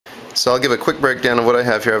So I'll give a quick breakdown of what I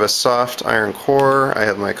have here. I have a soft iron core, I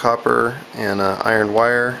have my copper and iron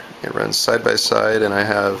wire. It runs side by side, and I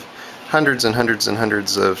have hundreds and hundreds and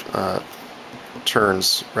hundreds of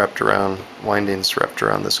turns wrapped around, windings wrapped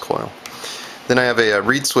around this coil. Then I have a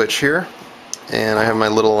reed switch here, and I have my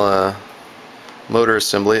little motor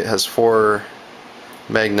assembly. It has 4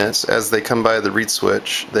 magnets. As they come by the reed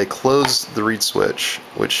switch, they close the reed switch,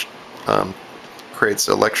 which creates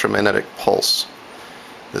electromagnetic pulse.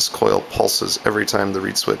 This coil pulses every time the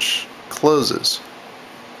reed switch closes,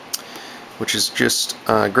 which is just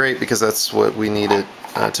great because that's what we need it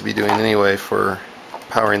to be doing anyway for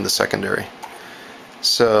powering the secondary.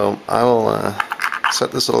 So I will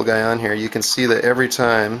set this little guy on here. You can see that every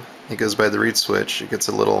time it goes by the reed switch, it gets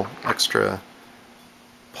a little extra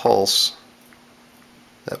pulse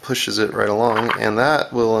that pushes it right along, and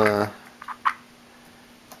that will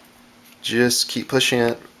just keep pushing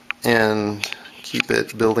it and keep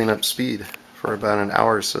it building up speed for about an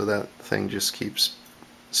hour. So that thing just keeps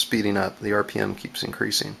speeding up. The RPM keeps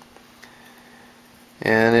increasing,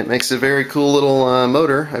 and it makes a very cool little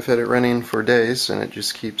motor. I've had it running for days, and it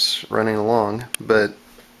just keeps running along. But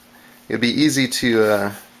it'd be easy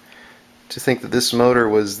to think that this motor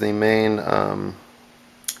was the main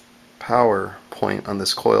power point on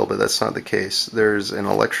this coil, but that's not the case. There's an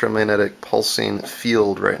electromagnetic pulsing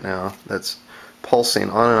field right now that's pulsing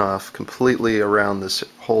on and off completely around this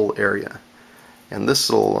whole area, and this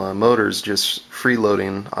little motor is just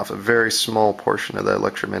freeloading off a very small portion of that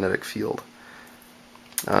electromagnetic field.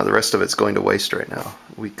 The rest of it's going to waste right now.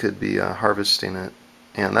 We could be harvesting it,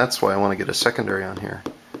 and that's why I want to get a secondary on here.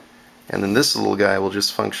 And then this little guy will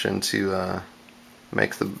just function to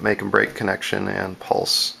make and break connection and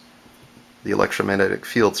pulse the electromagnetic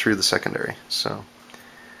field through the secondary. So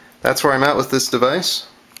that's where I'm at with this device.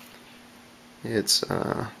 It's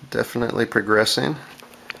definitely progressing.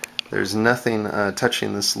 There's nothing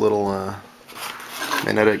touching this little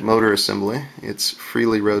magnetic motor assembly. It's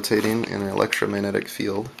freely rotating in an electromagnetic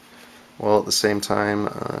field, while at the same time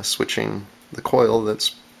switching the coil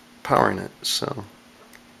that's powering it. So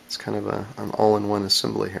it's kind of an all-in-one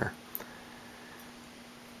assembly here.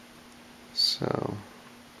 So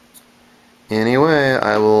anyway,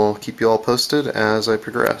 I will keep you all posted as I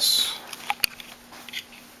progress.